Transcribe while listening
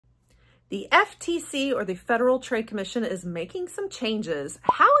The FTC, or the Federal Trade Commission, is making some changes.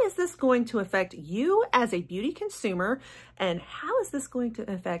 How is this going to affect you as a beauty consumer? And how is this going to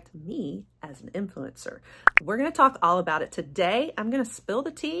affect me as an influencer? We're going to talk all about it today. I'm going to spill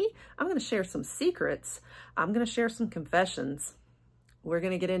the tea. I'm going to share some secrets. I'm going to share some confessions. We're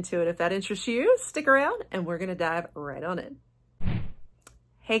going to get into it. If that interests you, stick around and we're going to dive right on in.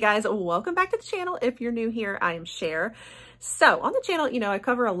 Hey guys, welcome back to the channel. If you're new here, I am Cher. So on the channel, I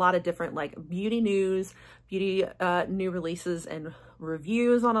cover a lot of different like beauty news, beauty new releases and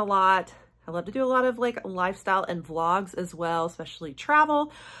reviews on a lot. I love to do a lot of like lifestyle and vlogs as well, especially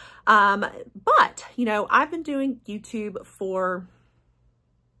travel. But I've been doing YouTube for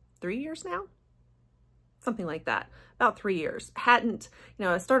 3 years now, something like that. About 3 years.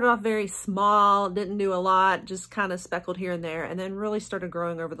 I started off very small, didn't do a lot, just kind of speckled here and there, and then really started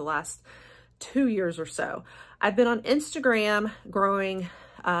growing over the last 2 years or so. I've been on Instagram growing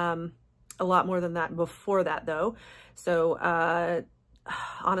a lot more than that before that though. So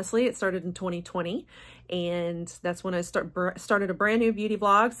honestly, it started in 2020 and that's when I started a brand new beauty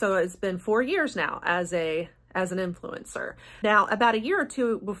vlog. So it's been 4 years now as an influencer. Now, about a year or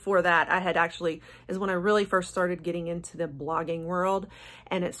two before that, is when I really first started getting into the blogging world,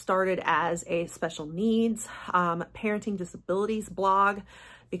 and it started as a special needs, parenting disabilities blog,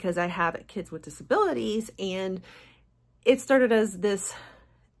 because I have kids with disabilities, and it started as this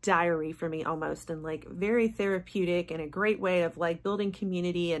diary for me almost, and like very therapeutic and a great way of like building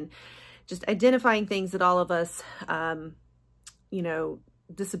community and just identifying things that all of us,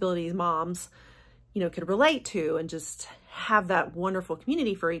 disabilities moms, could relate to, and just have that wonderful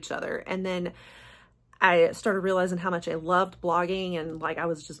community for each other. And then I started realizing how much I loved blogging, and like I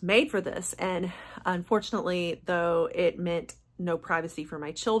was just made for this. And unfortunately, though, it meant no privacy for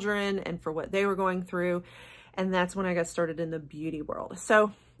my children and for what they were going through. And that's when I got started in the beauty world.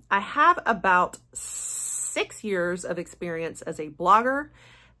 So I have about 6 years of experience as a blogger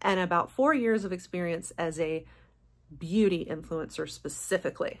and about 4 years of experience as a beauty influencer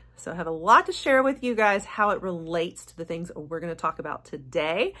specifically. So I have a lot to share with you guys, how it relates to the things we're going to talk about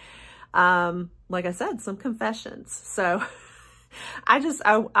today. Like I said, some confessions. So I just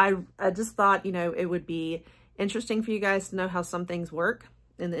thought, it would be interesting for you guys to know how some things work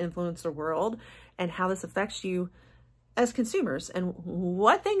in the influencer world and how this affects you as consumers, and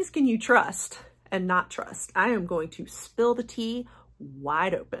what things can you trust and not trust. I am going to spill the tea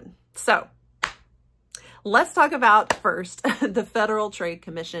wide open. So let's talk about first the Federal Trade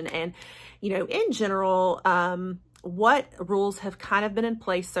Commission and, in general, what rules have kind of been in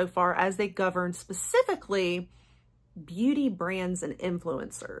place so far as they govern specifically beauty brands and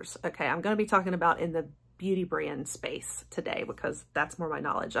influencers. Okay, I'm going to be talking about in the beauty brand space today because that's more my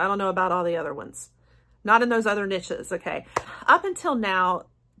knowledge. I don't know about all the other ones, not in those other niches. Okay, up until now,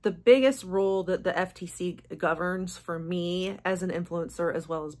 the biggest rule that the FTC governs for me as an influencer as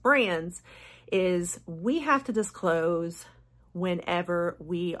well as brands is we have to disclose whenever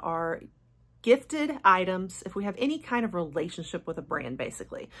we are gifted items, if we have any kind of relationship with a brand,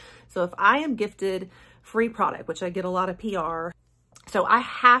 basically. So if I am gifted free product, which I get a lot of PR, so I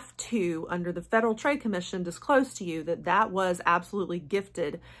have to, under the Federal Trade Commission, disclose to you that that was absolutely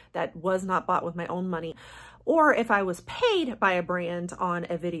gifted, that was not bought with my own money. Or if I was paid by a brand on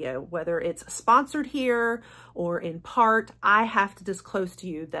a video, whether it's sponsored here or in part, I have to disclose to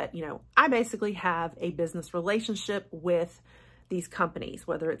you that, I basically have a business relationship with these companies,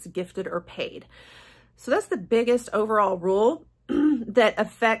 whether it's gifted or paid. So that's the biggest overall rule that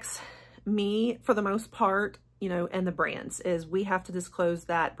affects me for the most part, and the brands, is we have to disclose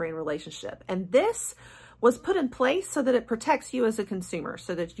that brand relationship. And this was put in place so that it protects you as a consumer,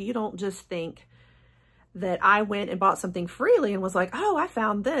 so that you don't just think that I went and bought something freely and was like, oh, I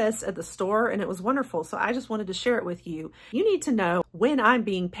found this at the store and it was wonderful, so I just wanted to share it with you. You need to know when I'm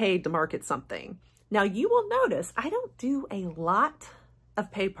being paid to market something. Now, you will notice I don't do a lot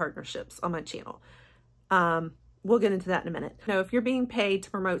of paid partnerships on my channel. We'll get into that in a minute. If you're being paid to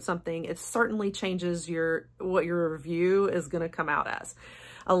promote something, it certainly changes what your review is going to come out as.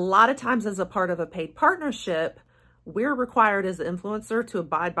 A lot of times as a part of a paid partnership, we're required as an influencer to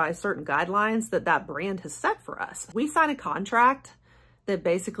abide by certain guidelines that brand has set for us. We sign a contract that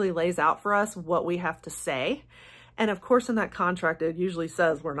basically lays out for us what we have to say. And of course, in that contract, it usually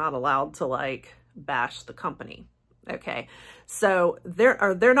says we're not allowed to like bash the company. Okay. So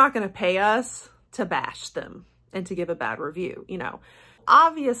they're not going to pay us to bash them and to give a bad review.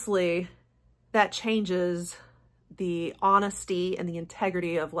 Obviously that changes the honesty and the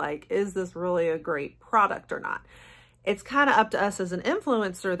integrity of like, is this really a great product or not? It's kind of up to us as an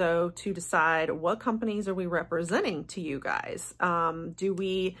influencer, though, to decide what companies are we representing to you guys. Do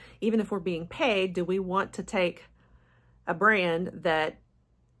we, even if we're being paid, do we want to take a brand that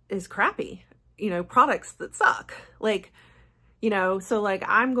is crappy, you know, products that suck? Like, you know, so like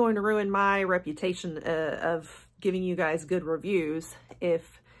I'm going to ruin my reputation of giving you guys good reviews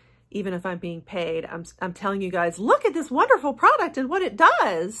if, even if I'm being paid, I'm telling you guys, look at this wonderful product and what it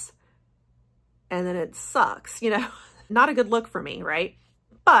does. And then it sucks, you know. Not a good look for me, right?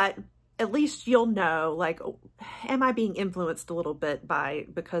 But at least you'll know, like, am I being influenced a little bit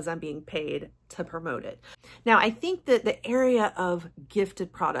because I'm being paid to promote it? Now, I think that the area of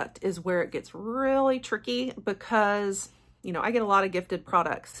gifted product is where it gets really tricky because, you know, I get a lot of gifted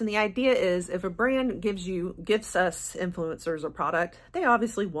products. And the idea is if a brand gives us influencers a product, they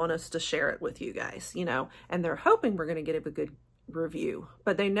obviously want us to share it with you guys, you know, and they're hoping we're going to get a good review,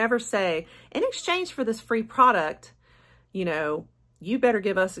 but they never say, in exchange for this free product, you know, you better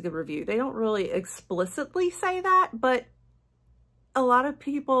give us a good review. They don't really explicitly say that, but a lot of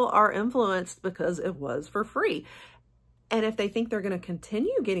people are influenced because it was for free. And if they think they're going to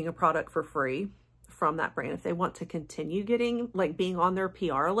continue getting a product for free from that brand, if they want to continue getting, like, being on their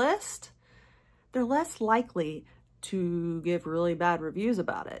PR list, they're less likely to give really bad reviews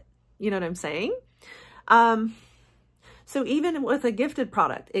about it. You know what I'm saying? So even with a gifted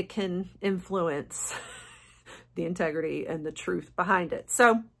product, it can influence the integrity and the truth behind it.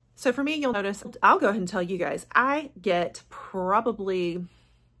 So for me, you'll notice, I'll go ahead and tell you guys, I get probably,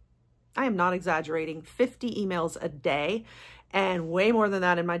 I am not exaggerating, 50 emails a day, and way more than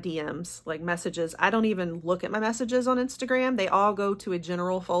that in my DMs, like messages. I don't even look at my messages on Instagram. They all go to a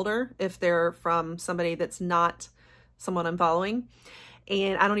general folder if they're from somebody that's not someone I'm following.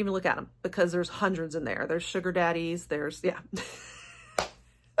 And I don't even look at them because there's hundreds in there. There's sugar daddies. There's, yeah,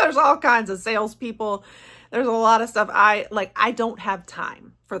 there's all kinds of salespeople. There's a lot of stuff. I don't have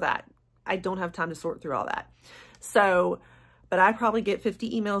time for that. I don't have time to sort through all that. So, but I probably get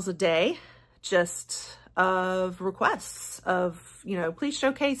 50 emails a day just of requests of, you know, please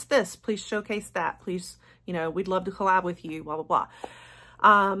showcase this, please showcase that, please, you know, we'd love to collab with you, blah, blah, blah.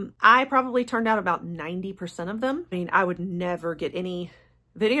 I probably turned out about 90% of them. I mean, I would never get any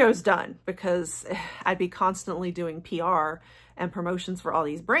videos done because I'd be constantly doing PR and promotions for all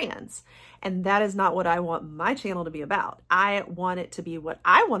these brands. And that is not what I want my channel to be about. I want it to be what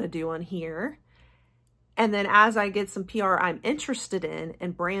I want to do on here. And then as I get some PR I'm interested in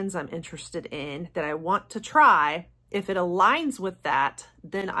and brands I'm interested in that I want to try, if it aligns with that,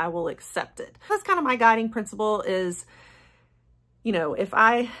 then I will accept it. That's kind of my guiding principle is, you know, if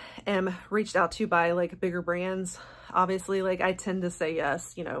I am reached out to by like bigger brands, obviously, like I tend to say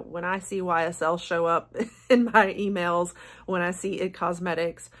yes. You know, when I see YSL show up in my emails, when I see IT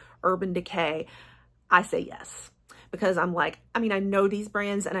Cosmetics, Urban Decay, I say yes. Because I'm like, I mean, I know these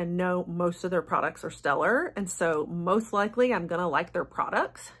brands and I know most of their products are stellar. And so most likely I'm going to like their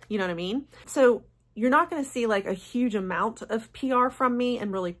products. You know what I mean? So you're not going to see like a huge amount of PR from me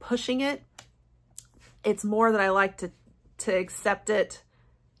and really pushing it. It's more that I like to accept it,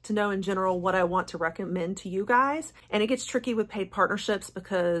 to know in general what I want to recommend to you guys. And it gets tricky with paid partnerships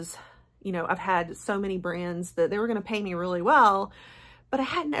because, you know, I've had so many brands that they were going to pay me really well, but I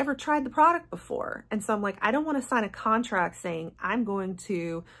hadn't ever tried the product before. And so I'm like, I don't want to sign a contract saying I'm going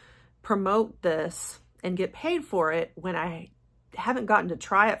to promote this and get paid for it when I haven't gotten to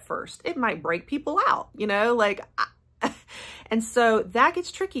try it first. It might break people out, you know, like, and so that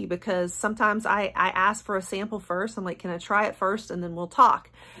gets tricky because sometimes I ask for a sample first. I'm like, can I try it first? And then we'll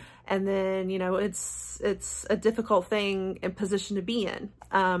talk. And then, you know, it's a difficult thing and position to be in,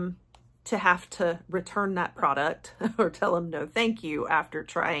 to have to return that product or tell them no, thank you after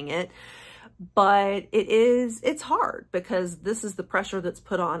trying it. But it's hard because this is the pressure that's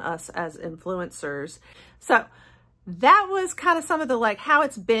put on us as influencers. So that was kind of some of the like how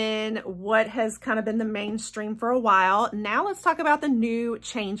it's been, what has kind of been the mainstream for a while. Now let's talk about the new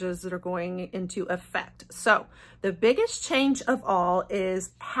changes that are going into effect. So the biggest change of all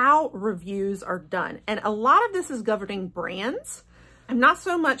is how reviews are done. And a lot of this is governing brands. I'm not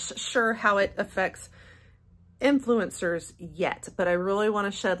so much sure how it affects influencers yet, but I really want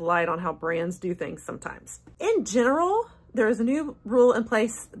to shed light on how brands do things sometimes. In general, there is a new rule in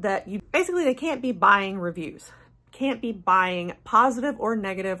place that they can't be buying reviews. Can't be buying positive or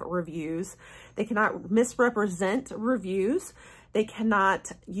negative reviews. They cannot misrepresent reviews. They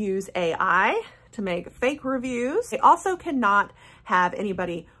cannot use AI to make fake reviews. They also cannot have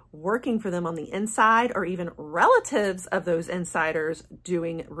anybody working for them on the inside or even relatives of those insiders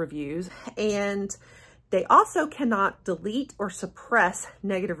doing reviews. And They also cannot delete or suppress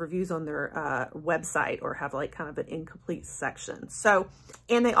negative reviews on their website or have like kind of an incomplete section. So,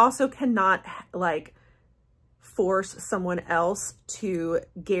 and they also cannot like force someone else to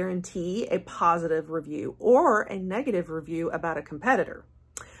guarantee a positive review or a negative review about a competitor,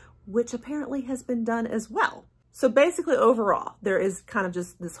 which apparently has been done as well. So basically overall, there is kind of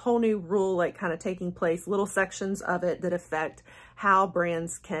just this whole new rule, like kind of taking place, little sections of it that affect how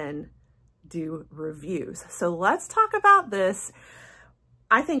brands can do reviews. So let's talk about this.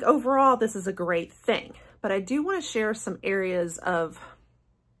 I think overall, this is a great thing, but I do want to share some areas of,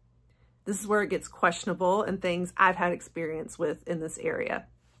 this is where it gets questionable and things I've had experience with in this area.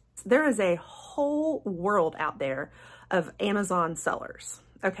 There is a whole world out there of Amazon sellers.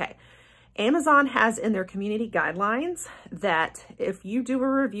 Okay. Amazon has in their community guidelines that if you do a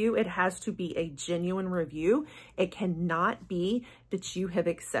review, it has to be a genuine review. It cannot be that you have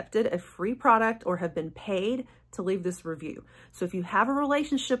accepted a free product or have been paid to leave this review. So if you have a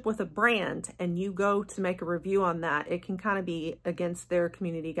relationship with a brand and you go to make a review on that, it can kind of be against their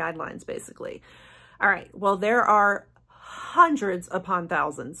community guidelines, basically. All right, well, there are hundreds upon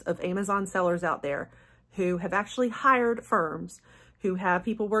thousands of Amazon sellers out there who have actually hired firms, who have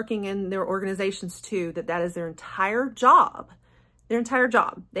people working in their organizations too, that is their entire job. Their entire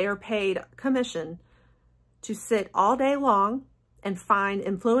job. They are paid commission to sit all day long and find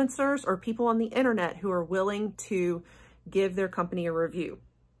influencers or people on the internet who are willing to give their company a review,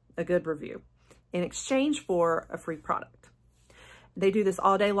 a good review, in exchange for a free product. They do this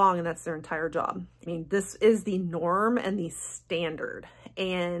all day long and that's their entire job. I mean, this is the norm and the standard.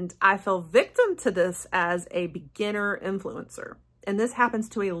 And I fell victim to this as a beginner influencer. And this happens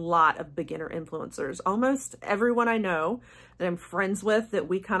to a lot of beginner influencers. Almost everyone I know that I'm friends with, that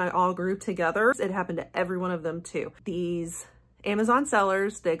we kind of all grew together, it happened to every one of them too. These Amazon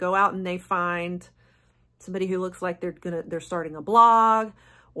sellers, they go out and they find somebody who looks like they're starting a blog,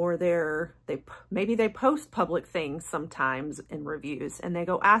 or maybe they post public things sometimes in reviews, and they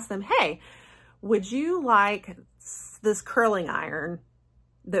go ask them, hey, would you like this curling iron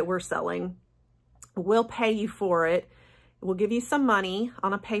that we're selling? We'll pay you for it. We'll give you some money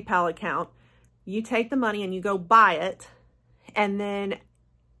on a PayPal account. You take the money and you go buy it, and then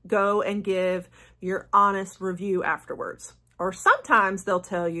go and give your honest review afterwards. Or sometimes they'll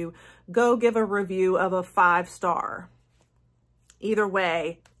tell you, go give a review of a 5-star. Either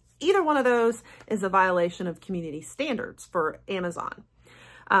way, either one of those is a violation of community standards for Amazon.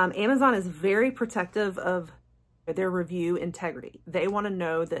 Amazon is very protective of their review integrity. They want to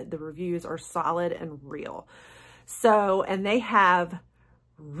know that the reviews are solid and real. So, and they have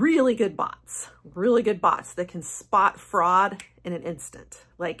really good bots that can spot fraud in an instant.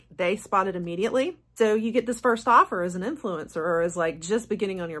 Like, they spot it immediately. So you get this first offer as an influencer or as like just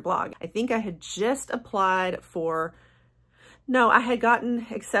beginning on your blog. I think I had just applied for, no, I had gotten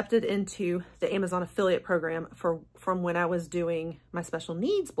accepted into the Amazon affiliate program from when I was doing my special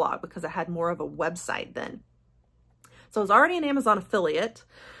needs blog, because I had more of a website then. So I was already an Amazon affiliate.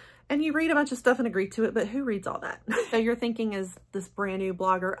 And you read a bunch of stuff and agree to it, but who reads all that? So you're thinking as this brand new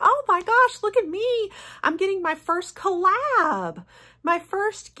blogger, oh my gosh, look at me. I'm getting my first collab, my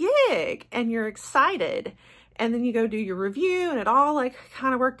first gig, and you're excited. And then you go do your review and it all like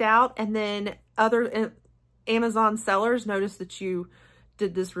kind of worked out. And then other Amazon sellers notice that you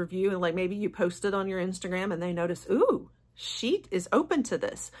did this review and like maybe you posted on your Instagram and they notice, ooh, she is open to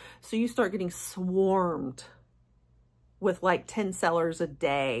this. So you start getting swarmed with like 10 sellers a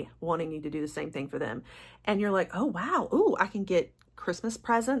day wanting you to do the same thing for them. And you're like, oh, wow. Ooh, I can get Christmas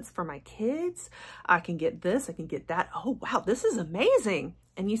presents for my kids. I can get this, I can get that. Oh, wow, this is amazing.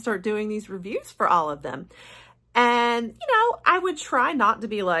 And you start doing these reviews for all of them. And, you know, I would try not to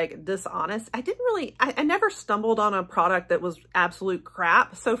be like dishonest. I never stumbled on a product that was absolute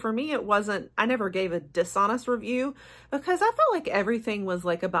crap. So for me, I never gave a dishonest review because I felt like everything was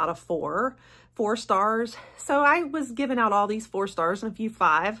like about a 4 stars. So I was giving out all these 4 stars and a few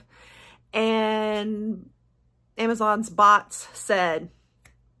 5. And Amazon's bots said,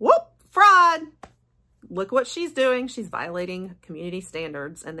 whoop, fraud. Look what she's doing. She's violating community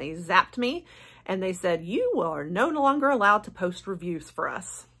standards. And they zapped me and they said, you are no longer allowed to post reviews for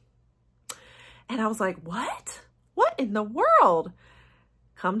us. And I was like, what? What in the world?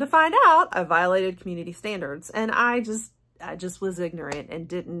 Come to find out, I violated community standards. And I just was ignorant and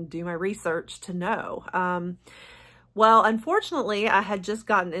didn't do my research to know. Well, unfortunately, I had just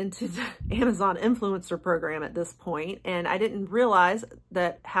gotten into the Amazon influencer program at this point, and I didn't realize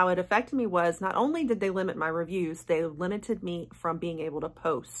that how it affected me was not only did they limit my reviews, they limited me from being able to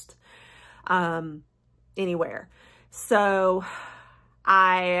post anywhere. So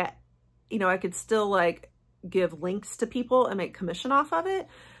I you know, I could still like give links to people and make commission off of it,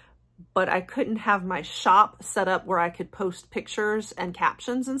 but I couldn't have my shop set up where I could post pictures and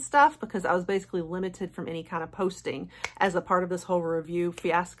captions and stuff because I was basically limited from any kind of posting as a part of this whole review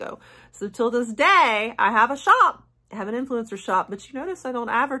fiasco. So till this day, I have a shop, I have an influencer shop, but you notice I don't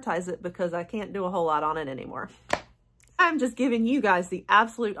advertise it because I can't do a whole lot on it anymore. I'm just giving you guys the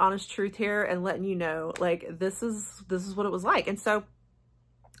absolute honest truth here and letting you know, like, this is what it was like. And so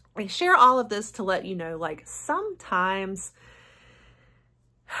I share all of this to let you know, like, sometimes,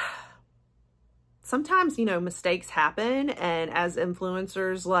 you know, mistakes happen. And as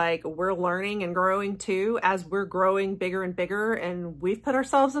influencers, like, we're learning and growing too, as we're growing bigger and bigger. And we've put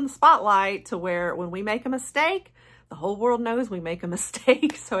ourselves in the spotlight to where when we make a mistake, the whole world knows we make a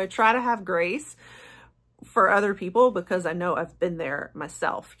mistake. So I try to have grace for other people because I know I've been there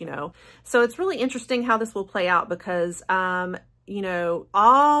myself, you know. So it's really interesting how this will play out because, you know,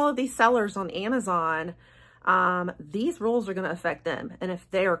 all of these sellers on Amazon, these rules are going to affect them. And if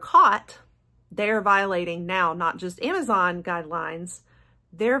they are caught, they're violating now, not just Amazon guidelines,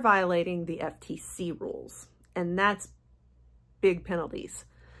 they're violating the FTC rules. And that's big penalties.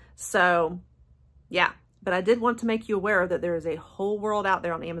 So yeah, but I did want to make you aware that there is a whole world out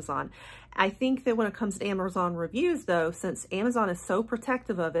there on Amazon. I think that when it comes to Amazon reviews though, since Amazon is so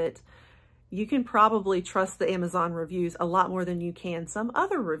protective of it, you can probably trust the Amazon reviews a lot more than you can some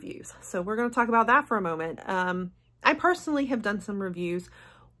other reviews. So we're going to talk about that for a moment. I personally have done some reviews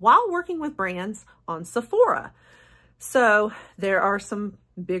while working with brands on Sephora. So there are some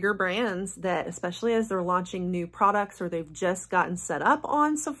bigger brands that, especially as they're launching new products or they've just gotten set up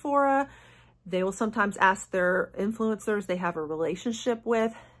on Sephora, they will sometimes ask their influencers they have a relationship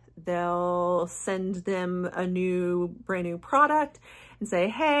with, they'll send them a brand new product and say,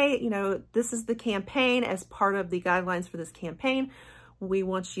 hey, you know, this is the campaign. As part of the guidelines for this campaign, we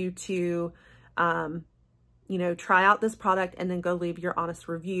want you to, you know, try out this product and then go leave your honest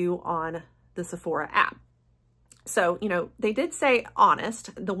review on the Sephora app. So, you know, they did say honest,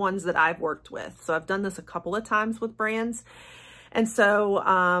 the ones that I've worked with. So I've done this a couple of times with brands. And so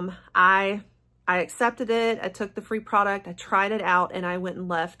I accepted it. I took the free product. I tried it out and I went and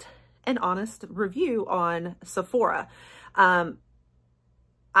left an honest review on Sephora.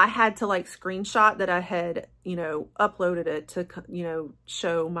 I had to like screenshot that I had, you know, uploaded it to, you know,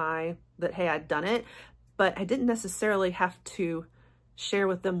 show that, hey, I'd done it, but I didn't necessarily have to share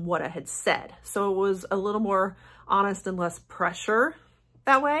with them what I had said. So it was a little more honest and less pressure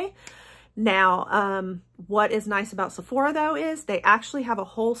that way. Now, what is nice about Sephora though is they actually have a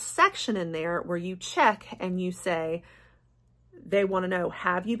whole section in there where you check and you say, they want to know,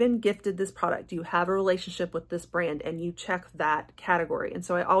 have you been gifted this product? Do you have a relationship with this brand? And you check that category. And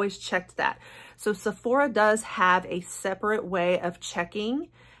so I always checked that. So Sephora does have a separate way of checking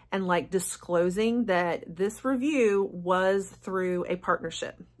and like disclosing that this review was through a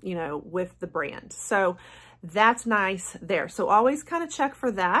partnership, you know, with the brand. So that's nice there. So always kind of check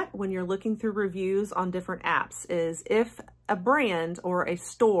for that when you're looking through reviews on different apps, is if a brand or a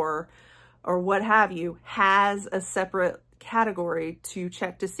store or what have you has a separate category to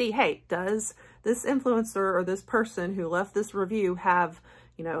check to see, hey, does this influencer or this person who left this review have,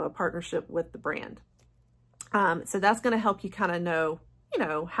 you know, a partnership with the brand? So that's going to help you kind of know, you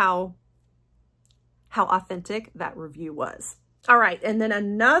know, how authentic that review was. All right. And then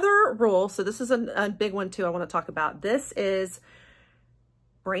another rule. So this is a big one too I want to talk about. This is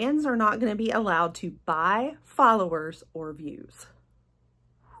brands are not going to be allowed to buy followers or views.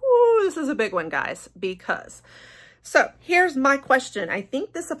 Ooh, this is a big one, guys, because so here's my question. I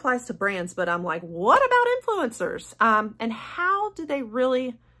think this applies to brands, but I'm like, what about influencers? And how do they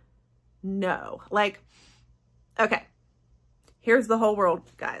really know? Like, okay, here's the whole world,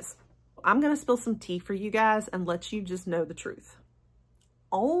 guys. I'm going to spill some tea for you guys and let you just know the truth.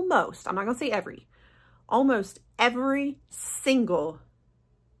 Almost, I'm not going to say almost every single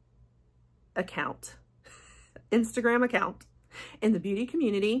account, Instagram account in the beauty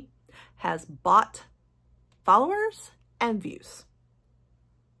community has bought followers and views.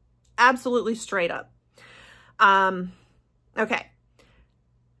 Absolutely straight up. Okay.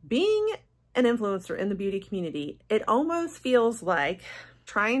 Being an influencer in the beauty community, it almost feels like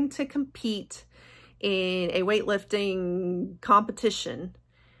trying to compete in a weightlifting competition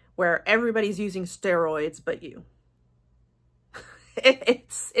where everybody's using steroids but you.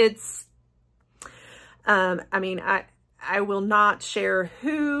 I mean, I will not share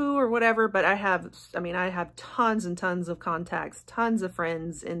who or whatever, but I have tons and tons of contacts, tons of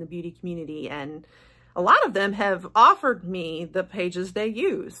friends in the beauty community, and a lot of them have offered me the pages they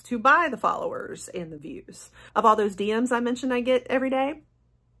use to buy the followers and the views. Of all those DMs I mentioned I get every day,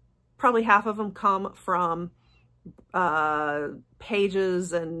 probably half of them come from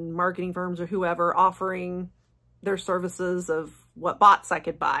pages and marketing firms or whoever offering their services of what bots I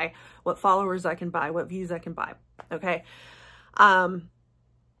could buy, what followers I can buy, what views I can buy. Okay.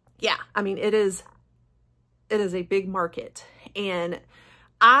 Yeah, I mean, it is a big market. And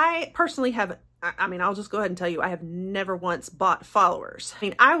I personally have, I mean, I'll just go ahead and tell you, I have never once bought followers. I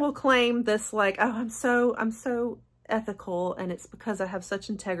mean, I will claim this like, oh, I'm so ethical and it's because I have such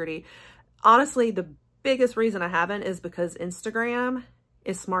integrity. Honestly, the biggest reason I haven't is because Instagram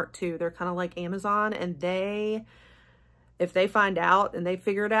is smart too. They're kind of like Amazon, and if they find out and they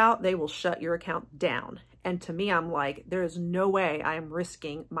figure it out, they will shut your account down. And to me, I'm like, there is no way I am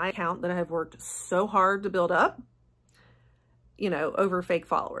risking my account that I have worked so hard to build up, you know, over fake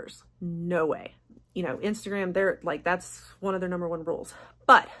followers. No way. You know, Instagram, they're like, that's one of their #1 rules.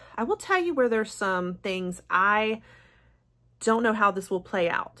 But I will tell you where there's some things I don't know how this will play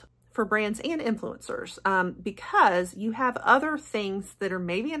out for brands and influencers, because you have other things that are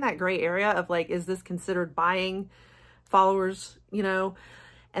maybe in that gray area of like, is this considered buying followers, you know?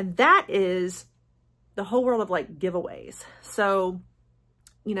 And that is the whole world of like giveaways. So,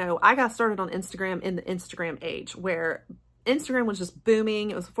 you know, I got started on Instagram in the Instagram age where Instagram was just booming.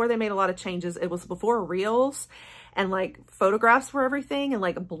 It was before they made a lot of changes. It was before Reels, and like photographs were everything, and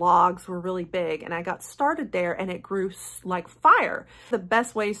like blogs were really big. And I got started there and it grew like fire. The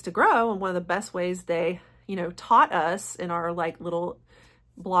best ways to grow, and one of the best ways they, you know, taught us in our like little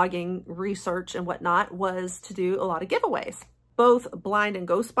blogging research and whatnot was to do a lot of giveaways. Both blind and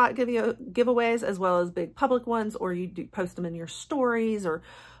ghost spot giveaways, as well as big public ones, or you do post them in your stories or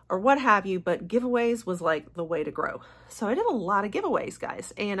what have you. But giveaways was like the way to grow. So I did a lot of giveaways,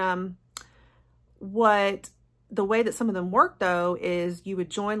 guys. And the way that some of them worked though is you would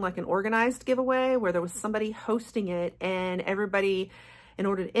join like an organized giveaway where there was somebody hosting it, and everybody, in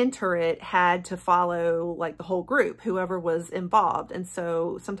order to enter it, had to follow like the whole group, whoever was involved. And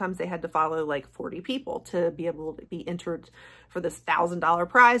so sometimes they had to follow like 40 people to be able to be entered for this $1,000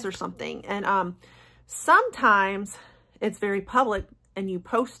 prize or something. And sometimes it's very public and you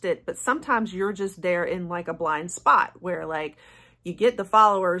post it, but sometimes you're just there in like a blind spot where like you get the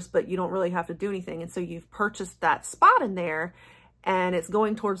followers, but you don't really have to do anything. And so you've purchased that spot in there and it's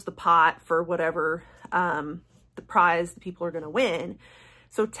going towards the pot for whatever the prize the people are going to win.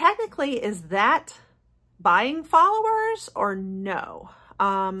 So technically, is that buying followers or no?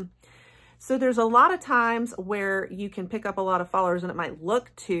 So there's a lot of times where you can pick up a lot of followers and it might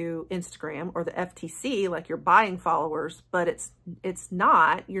look to Instagram or the FTC like you're buying followers, but it's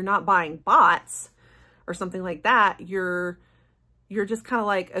not. You're not buying bots or something like that. You're just kind of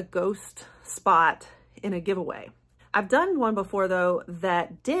like a ghost spot in a giveaway. I've done one before though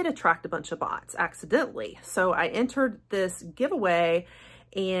that did attract a bunch of bots accidentally. So I entered this giveaway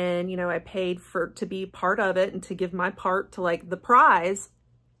and, you know, I paid to be part of it and to give my part to like the prize.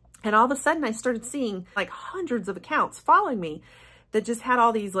 And all of a sudden I started seeing like hundreds of accounts following me that just had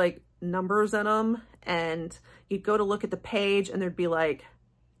all these like numbers in them. And you'd go to look at the page and there'd be like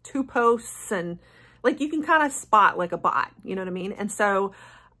 2 posts, and like you can kind of spot like a bot, you know what I mean? And so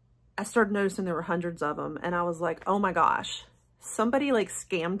I started noticing there were hundreds of them, and I was like, oh my gosh, somebody like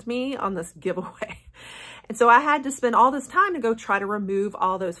scammed me on this giveaway. And so I had to spend all this time to go try to remove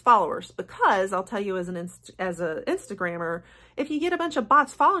all those followers, because I'll tell you as an Instagrammer, if you get a bunch of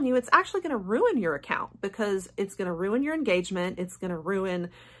bots following you, it's actually going to ruin your account, because it's going to ruin your engagement. It's going to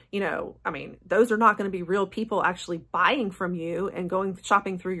ruin, you know, I mean, those are not going to be real people actually buying from you and going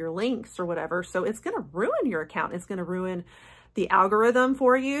shopping through your links or whatever. So it's going to ruin your account. It's going to ruin the algorithm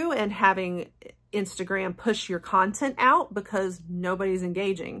for you and having Instagram push your content out, because nobody's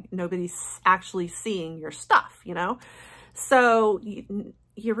engaging. Nobody's actually seeing your stuff, you know? So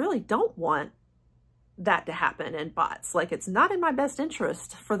you really don't want that to happen in bots. Like, it's not in my best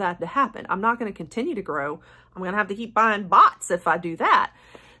interest for that to happen. I'm not going to continue to grow. I'm going to have to keep buying bots if I do that.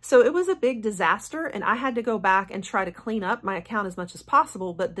 So it was a big disaster, and I had to go back and try to clean up my account as much as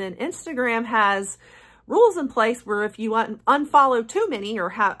possible. But then Instagram has rules in place where if you unfollow too many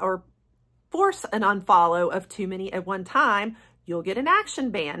or force an unfollow of too many at one time, you'll get an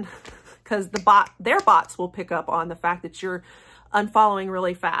action ban, because their bots will pick up on the fact that you're unfollowing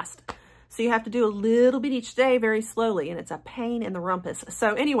really fast. So you have to do a little bit each day very slowly, and it's a pain in the rumpus.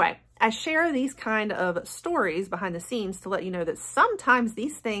 So anyway, I share these kind of stories behind the scenes to let you know that sometimes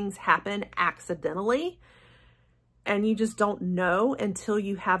these things happen accidentally, and you just don't know until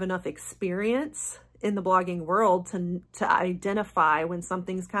you have enough experience in the blogging world to identify when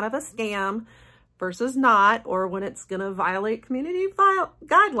something's kind of a scam versus not, or when it's going to violate community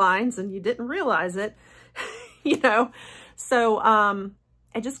guidelines and you didn't realize it, you know? So,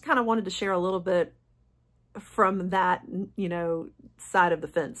 I just kind of wanted to share a little bit from that, you know, side of the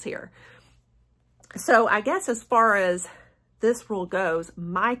fence here. So I guess as far as this rule goes,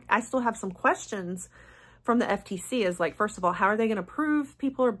 I still have some questions from the FTC is like, first of all, how are they going to prove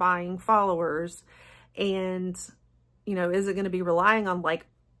people are buying followers? And, you know, is it going to be relying on like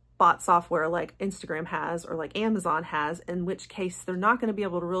bot software like Instagram has or like Amazon has, in which case they're not going to be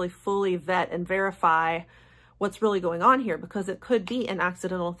able to really fully vet and verify what's really going on here, because it could be an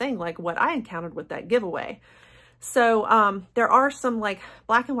accidental thing like what I encountered with that giveaway. So there are some like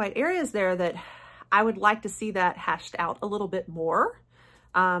black and white areas there that I would like to see that hashed out a little bit more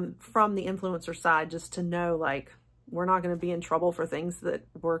from the influencer side, just to know like we're not going to be in trouble for things that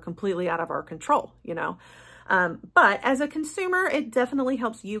were completely out of our control, you know. But as a consumer, it definitely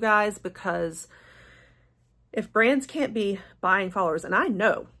helps you guys, because if brands can't be buying followers, and I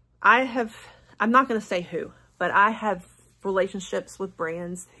know I'm not going to say who, but I have relationships with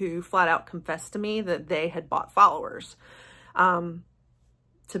brands who flat out confessed to me that they had bought followers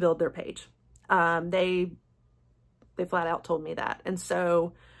to build their page. They flat out told me that. And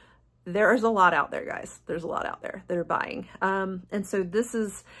so there's a lot out there, guys. There's a lot out there that are buying. And so this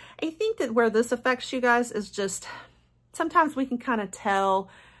is, I think that where this affects you guys is just, sometimes we can kind of tell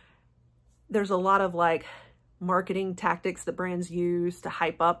there's a lot of like marketing tactics that brands use to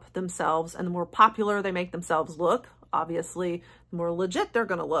hype up themselves. And the more popular they make themselves look, obviously, the more legit they're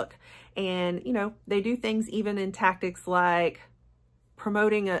going to look. And, you know, they do things even in tactics like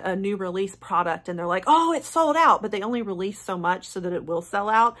promoting a new release product, and they're like, oh, it's sold out, but they only release so much so that it will sell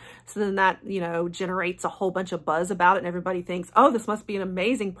out. So then that, you know, generates a whole bunch of buzz about it, and everybody thinks, oh, this must be an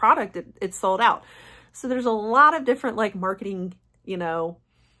amazing product. It's sold out. So there's a lot of different like marketing, you know,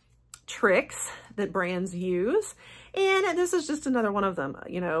 tricks that brands use. And this is just another one of them.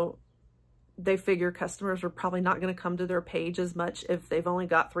 You know, they figure customers are probably not going to come to their page as much if they've only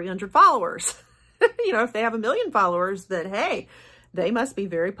got 300 followers. You know, if they have 1 million followers, then hey, they must be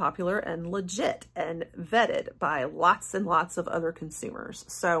very popular and legit and vetted by lots and lots of other consumers.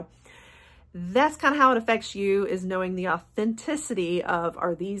 So that's kind of how it affects you, is knowing the authenticity of,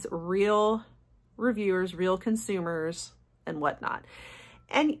 are these real reviewers, real consumers, and whatnot.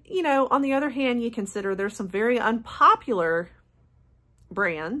 And, you know, on the other hand, you consider there's some very unpopular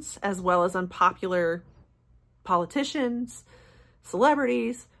brands, as well as unpopular politicians,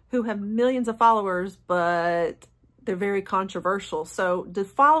 celebrities who have millions of followers, but they're very controversial. So do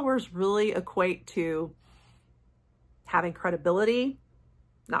followers really equate to having credibility?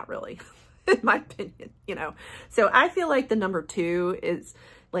 Not really, in my opinion, you know. So I feel like the number 2 is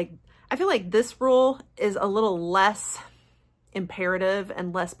like, I feel like this rule is a little less imperative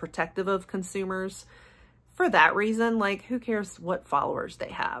and less protective of consumers for that reason. Like, who cares what followers they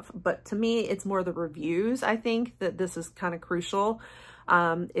have? But to me, it's more the reviews. I think that this is kind of crucial,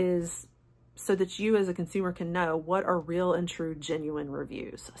 is so that you as a consumer can know what are real and true, genuine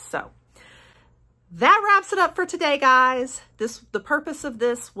reviews. So that wraps it up for today, guys. The purpose of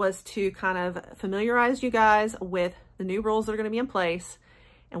this was to kind of familiarize you guys with the new rules that are going to be in place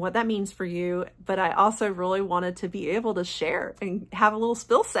and what that means for you. But I also really wanted to be able to share and have a little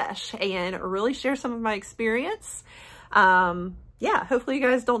spill sesh and really share some of my experience. Yeah, hopefully you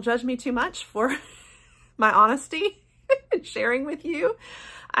guys don't judge me too much for my honesty and sharing with you.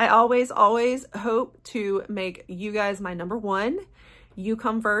 I always hope to make you guys my number 1. You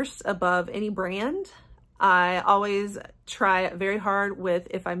come first above any brand. I always try very hard with,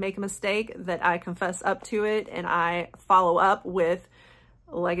 if I make a mistake, that I confess up to it and I follow up with,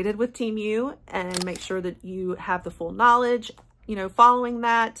 like I did with Team U, and make sure that you have the full knowledge, you know, following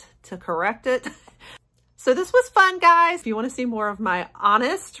that to correct it. So this was fun, guys. If you want to see more of my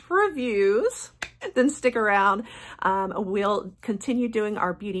honest reviews, then stick around. We'll continue doing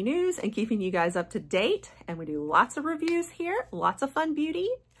our beauty news and keeping you guys up to date. And we do lots of reviews here, lots of fun beauty,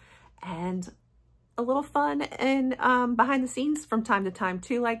 and a little fun and behind the scenes from time to time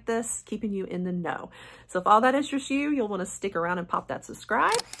too, like this, keeping you in the know. So if all that interests you, you'll want to stick around and pop that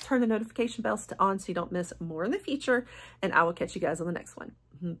subscribe, turn the notification bells on so you don't miss more in the future, and I will catch you guys on the next one.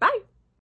 Bye.